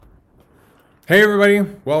Hey everybody,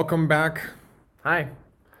 welcome back. Hi.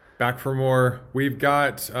 Back for more. We've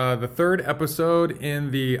got the third episode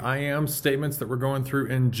in the I am statements that we're going through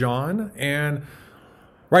in John. And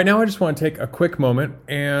right now I just want to take a quick moment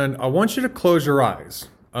and I want you to close your eyes,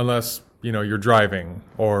 unless, you're driving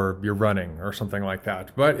or you're running or something like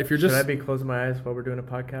that. But if you're Should I just, be closing my eyes while we're doing a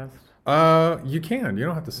podcast? you can. You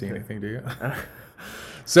don't have to see anything, do you? Uh,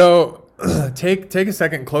 So take a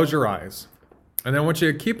second, close your eyes. And then I want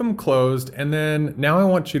you to keep them closed. And then now I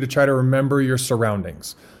want you to try to remember your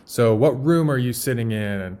surroundings. So what room are you sitting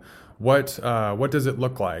in, and what does it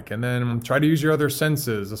look like? And then try to use your other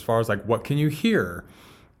senses as far as like what can you hear?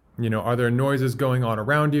 Are there noises going on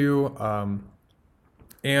around you?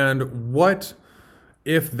 And what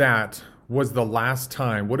if that was the last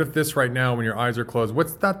time? What if this right now, when your eyes are closed,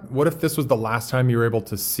 what if this was the last time you were able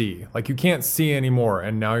to see? Like you can't see anymore,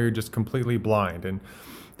 and now you're just completely blind, and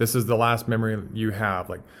this is the last memory you have.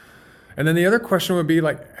 And then the other question would be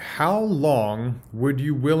like, how long would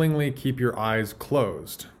you willingly keep your eyes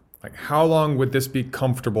closed? Like, how long would this be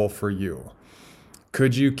comfortable for you?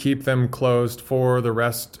 Could you keep them closed for the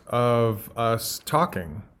rest of us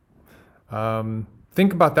talking?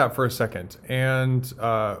 Think about that for a second and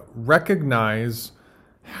recognize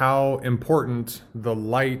how important the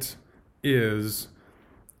light is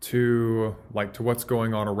to what's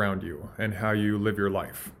going on around you and how you live your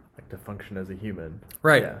life. Like to function as a human.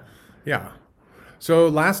 Right. Yeah. Yeah. So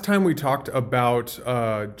last time we talked about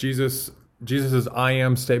Jesus's I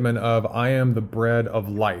am statement of I am the bread of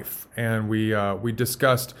life, and we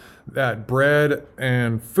discussed that bread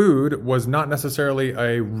and food was not necessarily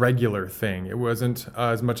a regular thing. It wasn't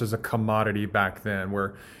as much as a commodity back then,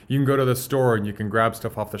 where you can go to the store and you can grab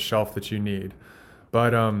stuff off the shelf that you need.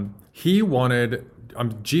 But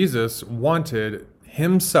Jesus wanted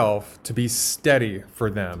himself to be steady for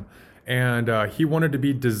them, and he wanted to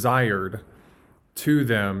be desired to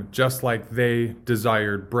them just like they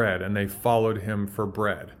desired bread, and they followed him for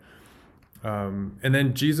bread. And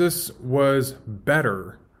then Jesus was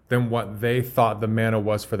better than what they thought the manna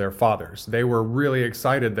was for their fathers. They were really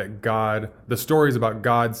excited that the stories about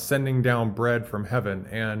God sending down bread from heaven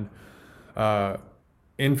and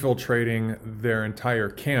infiltrating their entire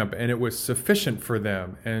camp, and it was sufficient for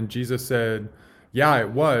them. And Jesus said, yeah, it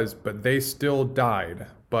was, but they still died.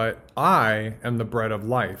 But I am the bread of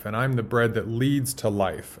life, and I'm the bread that leads to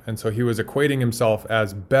life. And so he was equating himself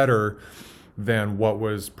as better than what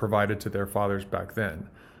was provided to their fathers back then.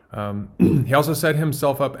 He also set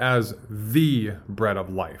himself up as the bread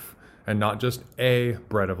of life, and not just a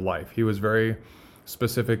bread of life. He was very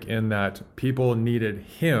specific in that people needed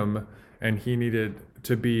him, and he needed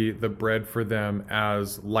to be the bread for them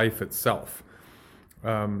as life itself.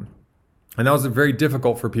 And that was very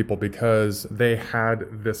difficult for people because they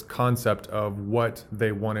had this concept of what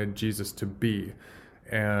they wanted Jesus to be.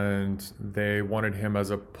 And they wanted him as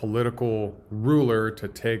a political ruler to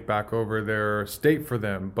take back over their state for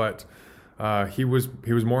them. But he was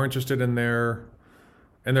more interested in their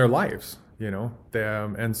lives,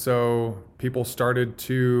 and so people started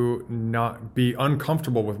to not be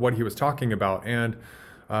uncomfortable with what he was talking about, and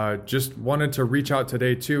just wanted to reach out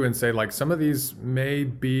today too and say, like, some of these may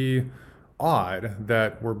be odd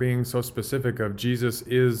that we're being so specific of Jesus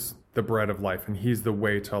is the bread of life and he's the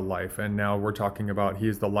way to life, and now we're talking about he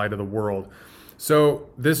is the light of the world. So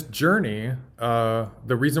this journey, the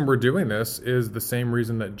reason we're doing this is the same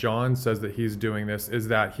reason that John says that he's doing this, is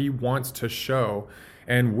that he wants to show,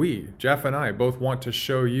 and Jeff and I, both want to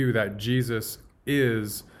show you that Jesus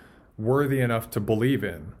is worthy enough to believe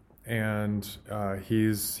in. And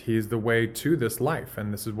he's the way to this life,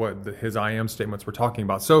 and this is what his I am statements we're talking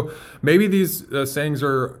about. So maybe these sayings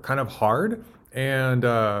are kind of hard, and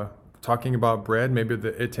talking about bread, maybe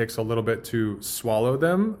it takes a little bit to swallow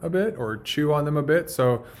them a bit or chew on them a bit.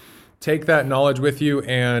 So take that knowledge with you,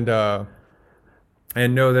 and know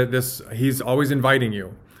that he's always inviting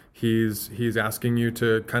you. He's asking you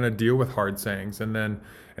to kind of deal with hard sayings,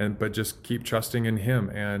 but just keep trusting in him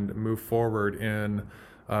and move forward in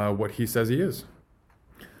what he says he is.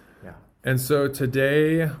 Yeah. And so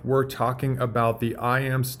today we're talking about the I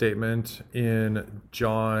am statement in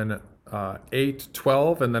John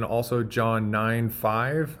 8:12, and then also John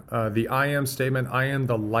 9:5. The I am statement, I am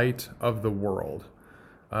the light of the world.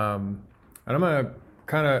 And I'm going to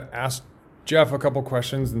kind of ask Jeff a couple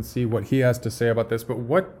questions and see what he has to say about this. But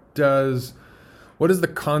what does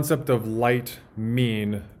the concept of light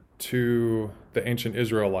mean to the ancient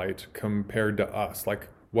Israelite compared to us? Like,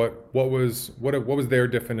 what was their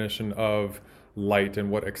definition of light, and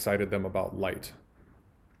what excited them about light?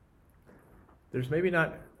 There's maybe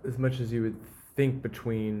not as much as you would think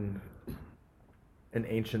between an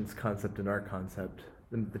ancient's concept and our concept.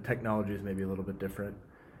 The technology is maybe a little bit different.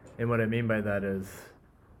 And what I mean by that is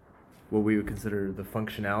what we would consider the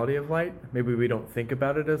functionality of light. Maybe we don't think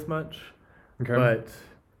about it as much, Okay. but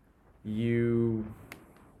you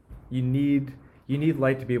need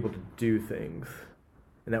light to be able to do things.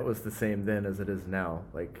 And that was the same then as it is now.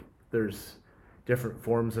 Like there's different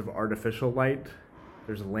forms of artificial light.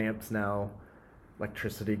 There's lamps now,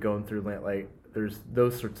 electricity going through light. There's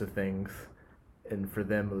those sorts of things. And for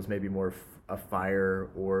them, it was maybe more a fire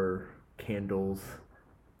or candles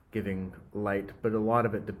giving light. But a lot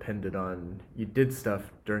of it depended on you did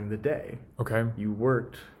stuff during the day. Okay. You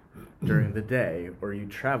worked during the day, or you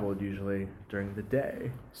traveled usually during the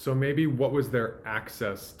day. So maybe what was their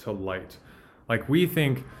access to light? Like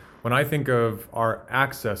when I think of our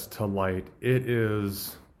access to light, it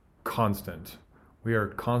is constant. We are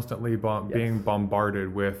constantly being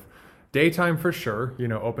bombarded with daytime for sure,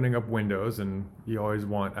 opening up windows, and you always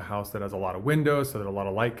want a house that has a lot of windows so that a lot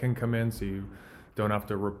of light can come in so you don't have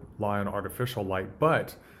to rely on artificial light.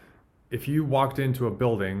 But if you walked into a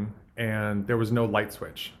building and there was no light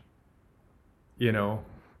switch,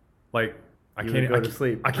 like I You would go to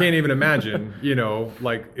sleep. I can't even imagine,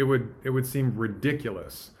 like it would seem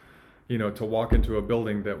ridiculous, to walk into a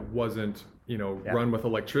building that wasn't, run with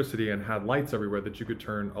electricity and had lights everywhere that you could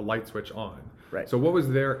turn a light switch on. Right. So what was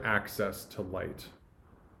their access to light?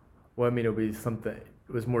 Well, it would be something,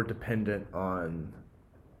 it was more dependent on,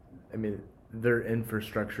 their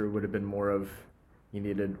infrastructure would have been more of, you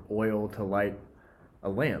needed oil to light a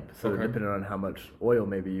lamp. So Okay. depending on how much oil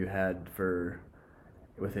maybe you had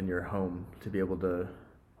within your home to be able to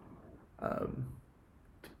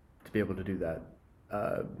do that.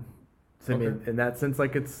 So Okay. in that sense,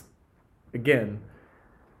 like it's, again,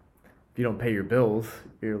 if you don't pay your bills,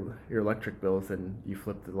 your electric bills, then you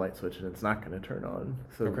flip the light switch and it's not going to turn on.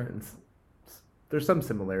 So Okay. there's some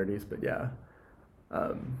similarities, but yeah,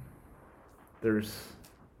 I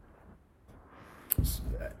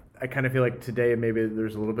kind of feel like today maybe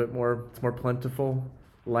there's a little bit more, it's more plentiful.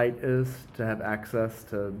 Light is to have access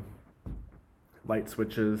to light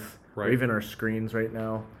switches, or Right. even our screens right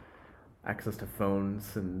now, access to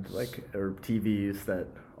phones and or TVs that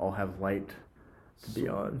all have light to be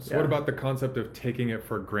on. So what about the concept of taking it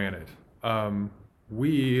for granted?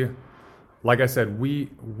 We, like I said, we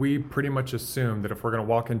pretty much assume that if we're going to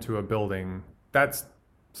walk into a building, that's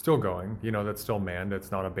still going, that's still manned, it's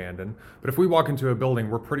not abandoned. But if we walk into a building,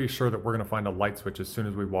 we're pretty sure that we're going to find a light switch as soon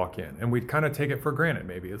as we walk in. And we kind of take it for granted,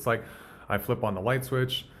 maybe. It's like I flip on the light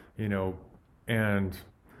switch, and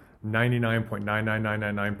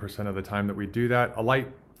 99.99999% of the time that we do that, a light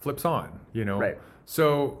flips on, Right.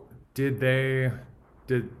 So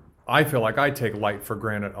I feel like I take light for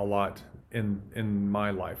granted a lot in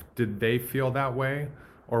my life. Did they feel that way,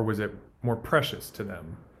 or was it more precious to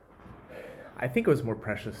them? I think it was more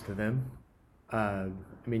precious to them.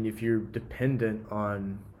 If you're dependent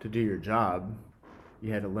on to do your job,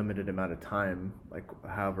 you had a limited amount of time, like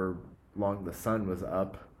however long the sun was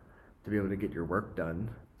up, to be able to get your work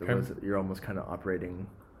done. Okay. You're almost kind of operating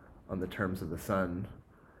on the terms of the sun.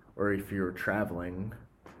 Or if you're traveling,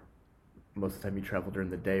 most of the time you travel during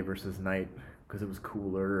the day versus night because it was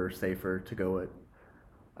cooler or safer to go at,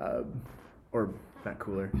 or not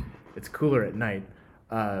cooler, it's cooler at night.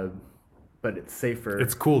 But it's safer.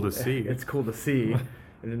 It's cool to see. It's cool to see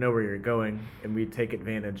and to know where you're going. And we take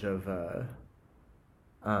advantage of,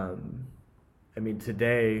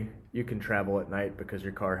 today you can travel at night because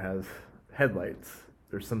your car has headlights.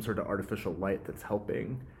 There's some sort of artificial light that's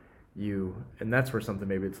helping you. And that's where something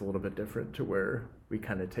maybe it's a little bit different to where we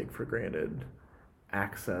kind of take for granted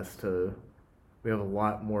access to, we have a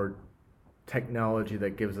lot more technology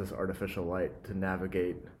that gives us artificial light to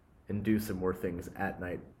navigate and do some more things at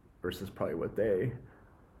night versus probably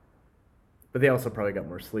but they also probably got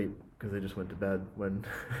more sleep because they just went to bed when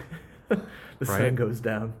the sun goes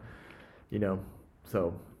down,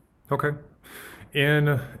 so. Okay.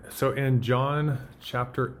 In John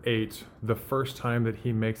chapter 8, the first time that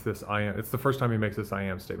he makes this it's the first time he makes this I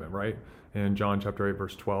am statement, right? In John chapter 8,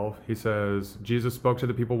 verse 12, he says, Jesus spoke to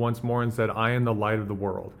the people once more and said, I am the light of the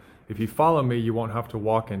world. If you follow me, you won't have to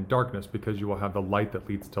walk in darkness because you will have the light that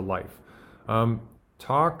leads to life.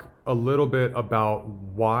 Talk a little bit about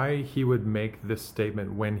why he would make this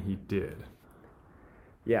statement when he did.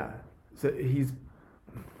 Yeah. So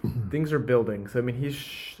things are building. So,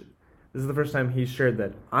 this is the first time he shared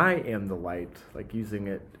that I am the light, like using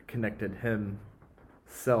it, connected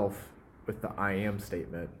himself with the I am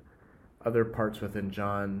statement. Other parts within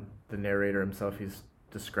John, the narrator himself,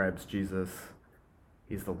 describes Jesus.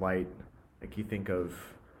 He's the light. Like you think of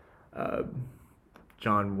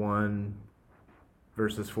John 1,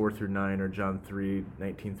 verses 4 through 9, or John 3,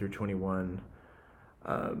 19 through 21.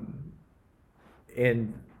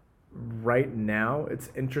 And right now, it's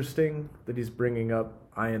interesting that he's bringing up,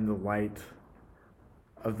 I am the light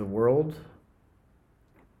of the world.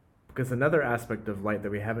 Because another aspect of light that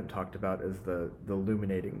we haven't talked about is the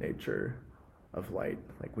illuminating nature of light.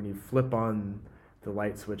 Like when you flip on the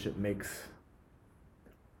light switch, it makes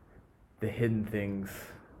the hidden things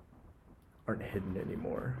aren't hidden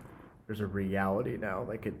anymore. There's a reality now.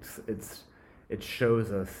 Like it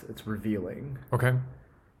shows us, it's revealing. Okay.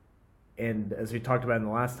 And as we talked about in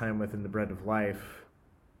the last time within the Bread of Life,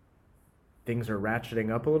 things are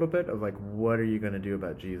ratcheting up a little bit of like, what are you going to do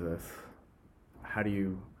about Jesus? How do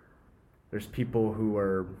you... There's people who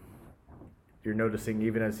are... You're noticing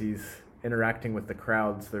even as he's interacting with the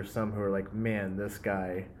crowds, there's some who are like, man, this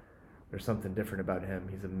guy, there's something different about him.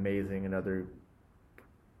 He's amazing. And other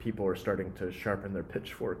people are starting to sharpen their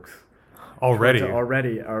pitchforks. Already,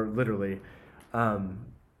 are literally.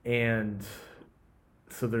 And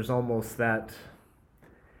so there's almost that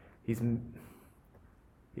he's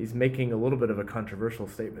making a little bit of a controversial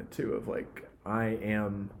statement too, of like, I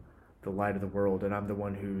am the light of the world, and I'm the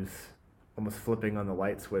one who's almost flipping on the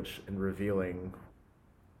light switch and revealing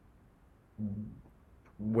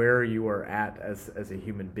where you are at as a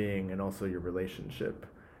human being, and also your relationship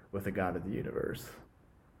with the God of the universe.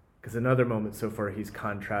 Because in other moments so far, he's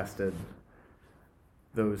contrasted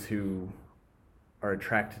those who are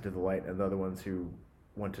attracted to the light and the other ones who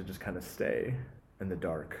want to just kind of stay in the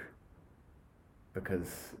dark.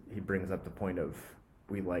 Because he brings up the point of,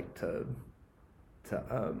 we like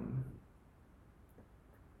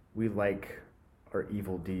we like our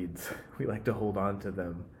evil deeds. We like to hold on to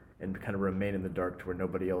them and kind of remain in the dark to where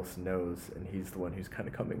nobody else knows, and he's the one who's kind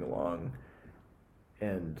of coming along.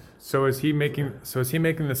 And so is he making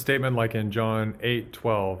the statement like in John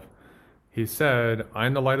 8:12? He said,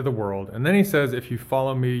 I'm the light of the world. And then he says, if you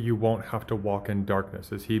follow me, you won't have to walk in darkness.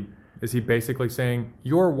 Is he basically saying,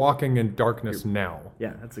 you're walking in darkness now?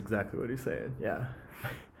 Yeah, that's exactly what he's saying. Yeah.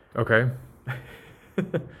 Okay.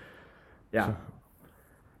 Yeah. So,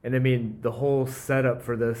 and I mean, the whole setup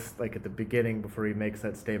for this, like at the beginning, before he makes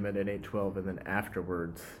that statement in 8:12, and then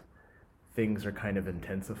afterwards, things are kind of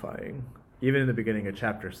intensifying. Even in the beginning of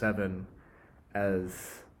chapter 7,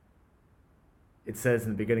 as it says in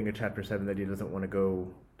the beginning of chapter 7 that he doesn't want to go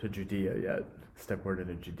to Judea yet, stepward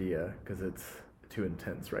into Judea, because it's too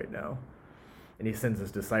intense right now. And he sends his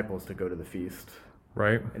disciples to go to the feast.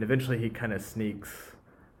 right. And eventually he kind of sneaks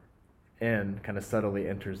in, kind of subtly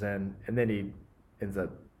enters in, and then he ends up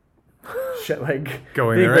Going being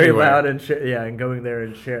there very anyway. loud and and going there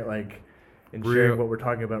and sharing what we're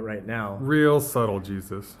talking about right now. Real subtle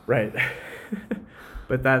Jesus. Right.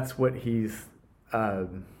 But that's what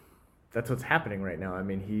that's what's happening right now. I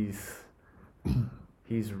mean,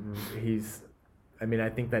 I mean, I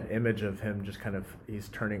think that image of him just kind of, he's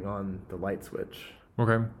turning on the light switch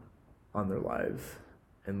Okay. on their lives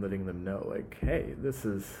and letting them know, like, hey,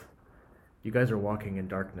 you guys are walking in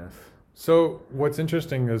darkness. So what's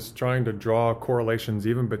interesting is trying to draw correlations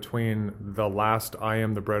even between the last I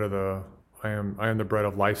am the bread of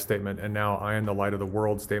life statement and now I am the light of the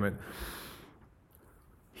world statement.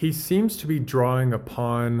 He seems to be drawing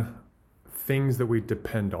upon things that we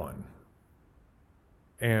depend on.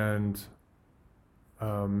 And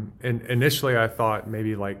initially I thought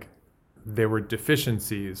maybe like there were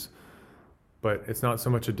deficiencies, but it's not so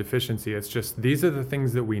much a deficiency. It's just these are the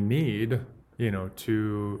things that we need,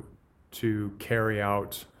 to carry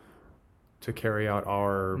out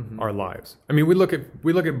our lives. I mean, we look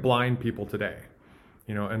at blind people today,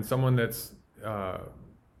 and someone that's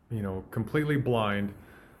completely blind,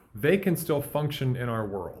 they can still function in our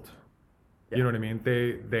world. Yeah. You know what I mean?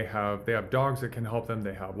 They have dogs that can help them.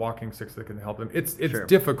 They have walking sticks that can help them. It's Sure.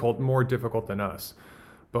 difficult, more difficult than us.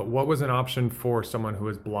 But what was an option for someone who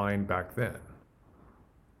was blind back then?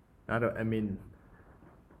 I mean,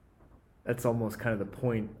 that's almost kind of the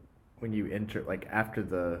point when you enter, like after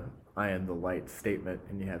the I am the light statement,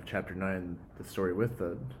 and you have chapter 9, the story with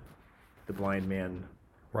the blind man.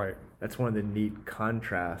 Right. That's one of the neat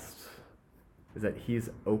contrasts, is that he's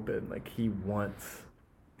open, like he wants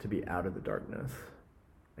to be out of the darkness.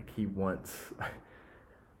 Like he wants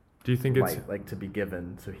Do you think light, it's like to be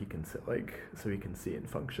given so he can so he can see and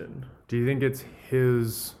function. Do you think it's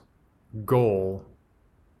his goal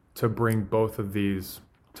to bring both of these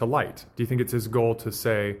to light? Do you think it's his goal to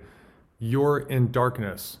say, you're in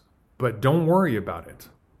darkness, but don't worry about it.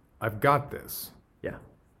 I've got this. Yeah.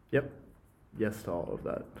 Yep. Yes to all of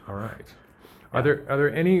that. All right. Yeah. Are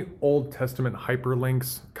there any Old Testament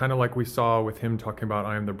hyperlinks, kind of like we saw with him talking about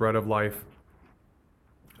I am the bread of life?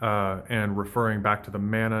 and referring back to the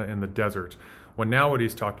manna in the desert. When now what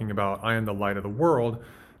he's talking about, I am the light of the world.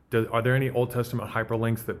 Are there any Old Testament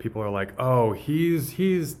hyperlinks that people are like, oh,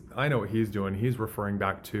 he's I know what he's doing. He's referring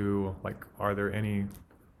back to, like, is there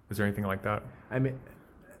anything like that? I mean,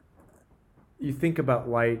 you think about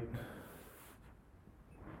light,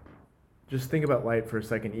 just think about light for a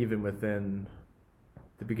second, even within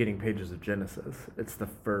the beginning pages of Genesis. It's the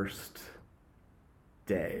first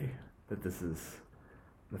day that this is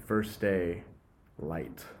the first day,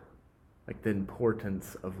 light, like the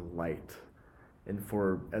importance of light. And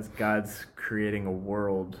as God's creating a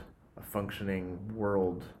world, a functioning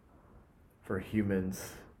world for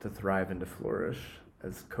humans to thrive and to flourish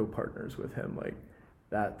as co-partners with him, like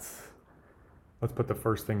that's... Let's put the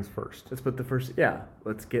first things first.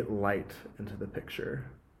 Let's get light into the picture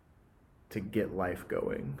to get life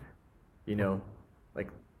going. Like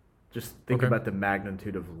just think about the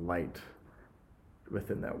magnitude of light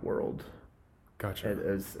within that world. Gotcha.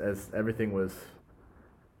 As everything was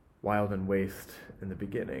wild and waste in the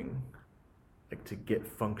beginning, like to get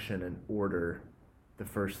function and order, the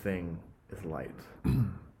first thing is light.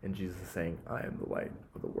 And Jesus is saying, I am the light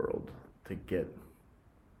of the world, to get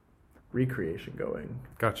recreation going.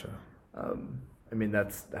 Gotcha.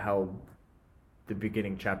 That's how the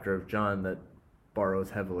beginning chapter of John that borrows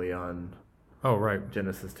heavily on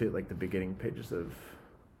Genesis 2, like the beginning pages of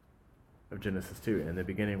Genesis 2. In the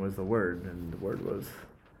beginning was the Word, and the Word was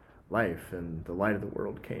life, and the light of the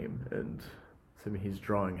world came. And so he's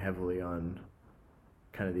drawing heavily on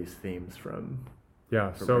kind of these themes from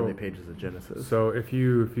early pages of Genesis. So if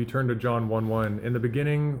you turn to John 1:1, in the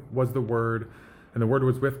beginning was the Word, and the Word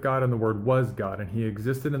was with God, and the Word was God, and he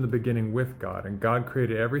existed in the beginning with God, and God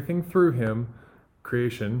created everything through him.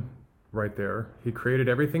 Creation, right there. He created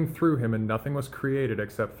everything through him, and nothing was created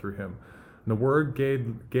except through him. And the Word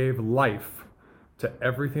gave life to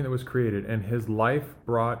everything that was created, and his life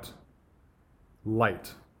brought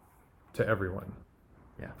light to everyone.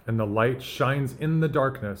 Yeah. And the light shines in the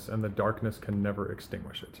darkness, and the darkness can never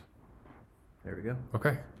extinguish it. There we go.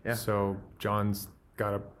 Okay. Yeah. So John's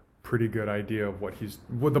got a pretty good idea of what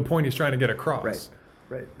the point he's trying to get across.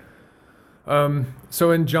 Right.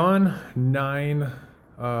 So in John 9,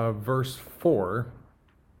 verse 4,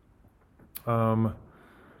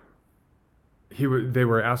 they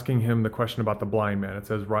were asking him the question about the blind man. It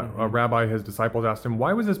says, a rabbi, his disciples asked him,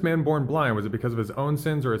 why was this man born blind? Was it because of his own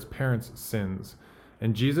sins or his parents' sins?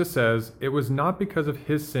 And Jesus says, it was not because of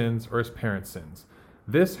his sins or his parents' sins.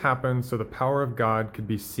 This happened so the power of God could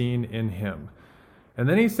be seen in him. And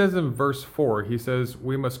then he says in verse 4, he says,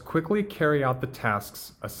 we must quickly carry out the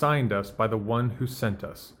tasks assigned us by the one who sent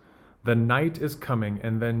us. The night is coming,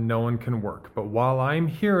 and then no one can work. But while I'm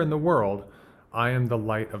here in the world, I am the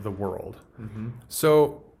light of the world. Mm-hmm.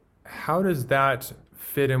 So how does that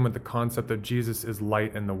fit in with the concept that Jesus is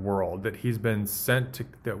light in the world, that we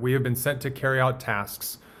have been sent to carry out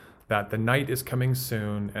tasks, that the night is coming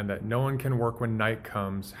soon, and that no one can work when night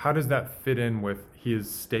comes? How does that fit in with his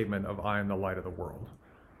statement of I am the light of the world?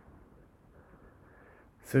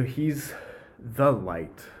 So he's the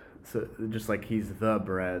light. So just like he's the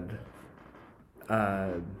bread.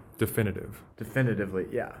 Definitively,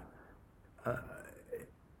 yeah.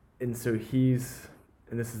 And so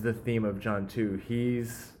and this is the theme of John 2,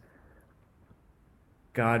 he's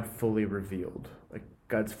God fully revealed, like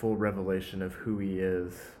God's full revelation of who he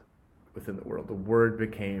is within the world. The Word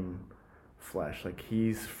became flesh, like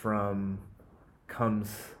he's from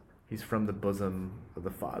the bosom of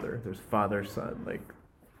the Father. There's Father, Son, like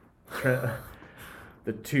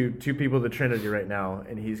the two people of the Trinity right now,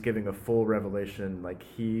 and he's giving a full revelation, like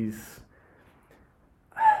he's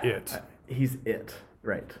it,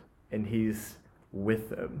 right? And he's with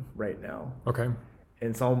them right now. Okay. And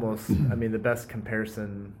it's almost, the best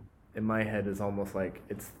comparison in my head is almost like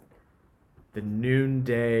it's the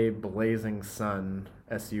noonday blazing sun,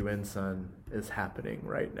 S-U-N sun, is happening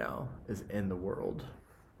right now, is in the world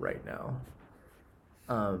right now.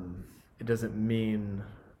 It doesn't mean,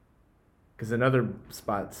 because in other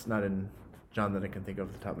spots, not in John that I can think of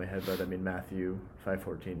off the top of my head, but Matthew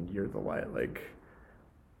 5:14, you're the light, like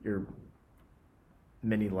you're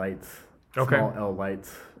many lights, small L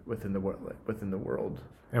lights within the world.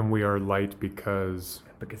 And we are light because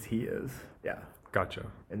he is, yeah. Gotcha.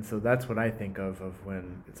 And so that's what I think of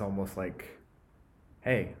when it's almost like,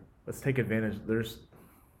 hey, let's take advantage. There's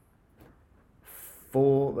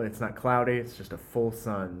it's not cloudy, it's just a full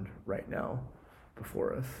sun right now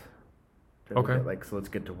before us. Okay. So let's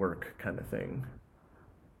get to work kind of thing.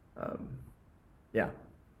 Yeah.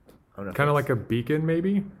 Kind of like a beacon,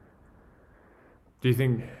 maybe? Do you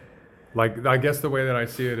think, I guess the way that I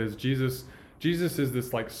see it is Jesus Jesus is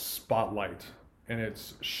this like spotlight, and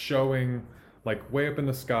it's showing like way up in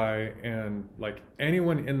the sky, and like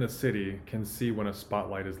anyone in the city can see when a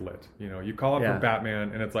spotlight is lit. You know, you call up Yeah. for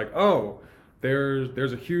Batman, and it's like, oh,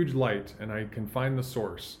 there's a huge light, and I can find the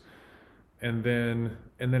source. And then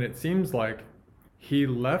it seems like he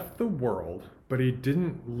left the world, but he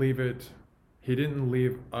didn't leave it. He didn't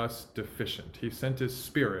leave us deficient. He sent his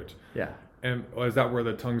spirit. Yeah. And is that where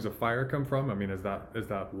the tongues of fire come from? I mean, is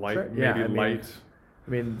that light? Sure. Yeah, Maybe I mean, light. I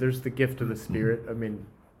mean, there's the gift of the Spirit. I mean,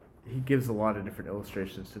 he gives a lot of different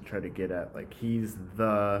illustrations to try to get at, like, he's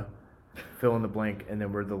the fill in the blank, and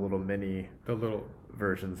then we're the little mini The little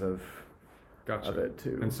versions of gotcha. it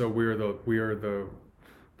too. And so we are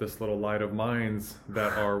this little light of minds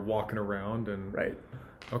that are walking around and Right.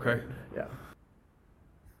 okay. Yeah.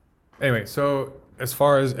 Anyway, so as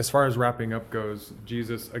far as wrapping up goes,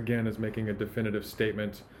 Jesus again is making a definitive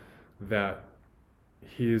statement that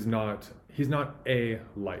he's not a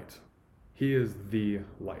light. He is the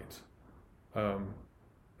light. And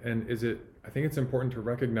I think it's important to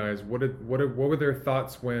recognize what were their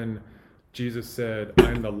thoughts when Jesus said,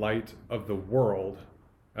 "I'm the light of the world,"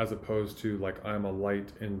 as opposed to like, "I'm a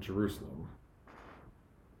light in Jerusalem."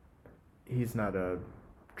 He's not a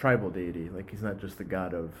tribal deity. Like, he's not just the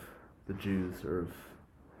God of the Jews or of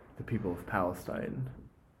the people of Palestine.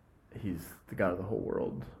 He's the God of the whole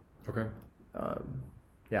world. Okay.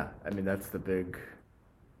 Yeah, I mean, that's the big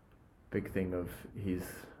thing of he's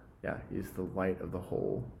the light of the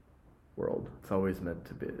whole world. It was always meant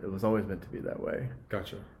to be that way.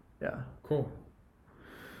 Gotcha. Yeah. Cool.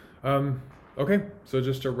 Okay, so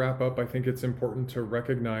just to wrap up, I think it's important to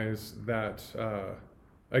recognize that,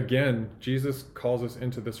 again, Jesus calls us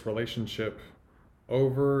into this relationship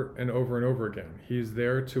over and over and over again. He's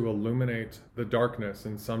there to illuminate the darkness,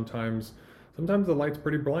 and sometimes the light's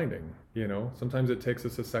pretty blinding, you know? Sometimes it takes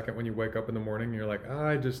us a second when you wake up in the morning and you're like,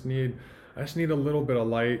 I just need a little bit of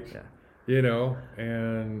light. Yeah. You know,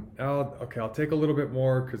 and I'll take a little bit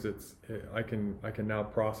more because I can now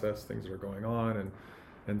process things that are going on,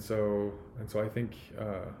 and so I think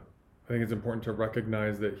it's important to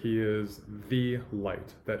recognize that he is the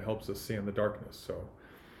light that helps us see in the darkness. So,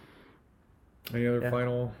 any other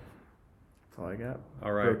final? That's all I got.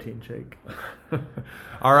 All right. Protein shake.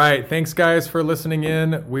 All right. Thanks, guys, for listening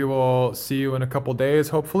in. We will see you in a couple days,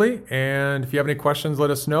 hopefully. And if you have any questions,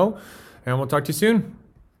 let us know, and we'll talk to you soon.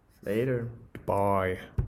 Later. Bye.